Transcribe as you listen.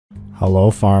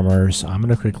Hello farmers, I'm going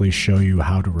to quickly show you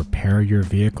how to repair your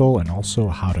vehicle and also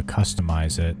how to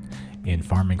customize it in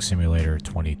Farming Simulator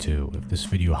 22. If this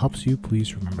video helps you,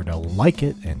 please remember to like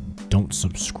it and don't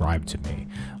subscribe to me.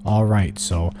 Alright,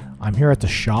 so I'm here at the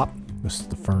shop. This is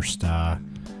the first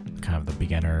kind of the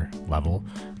beginner level,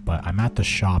 but I'm at the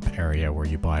shop area where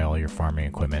you buy all your farming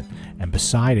equipment, and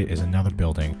beside it is another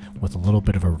building with a little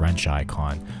bit of a wrench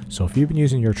icon. So if you've been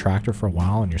using your tractor for a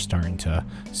while and you're starting to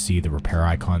see the repair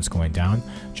icons going down,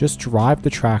 just drive the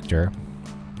tractor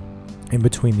in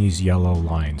between these yellow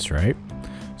lines, right?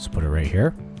 So put it right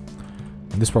here,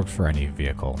 and this works for any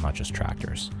vehicle, not just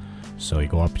tractors. So you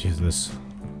go up to this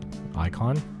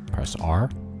icon, press R,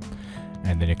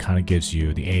 and then it kind of gives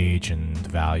you the age and the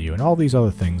value and all these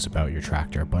other things about your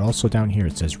tractor. But also down here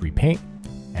it says repaint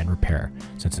and repair.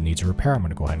 Since it needs a repair, I'm going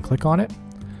to go ahead and click on it,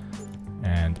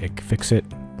 and it can fix it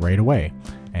right away.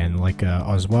 And like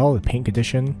as well, the paint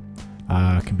condition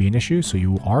can be an issue, so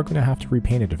you are going to have to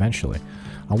repaint it eventually.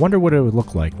 I wonder what it would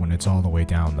look like when it's all the way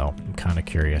down though. I'm kind of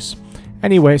curious.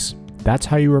 Anyways, that's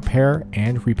how you repair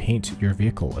and repaint your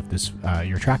vehicle, if this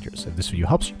your tractors. If this video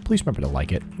helps you, please remember to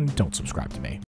like it and don't subscribe to me.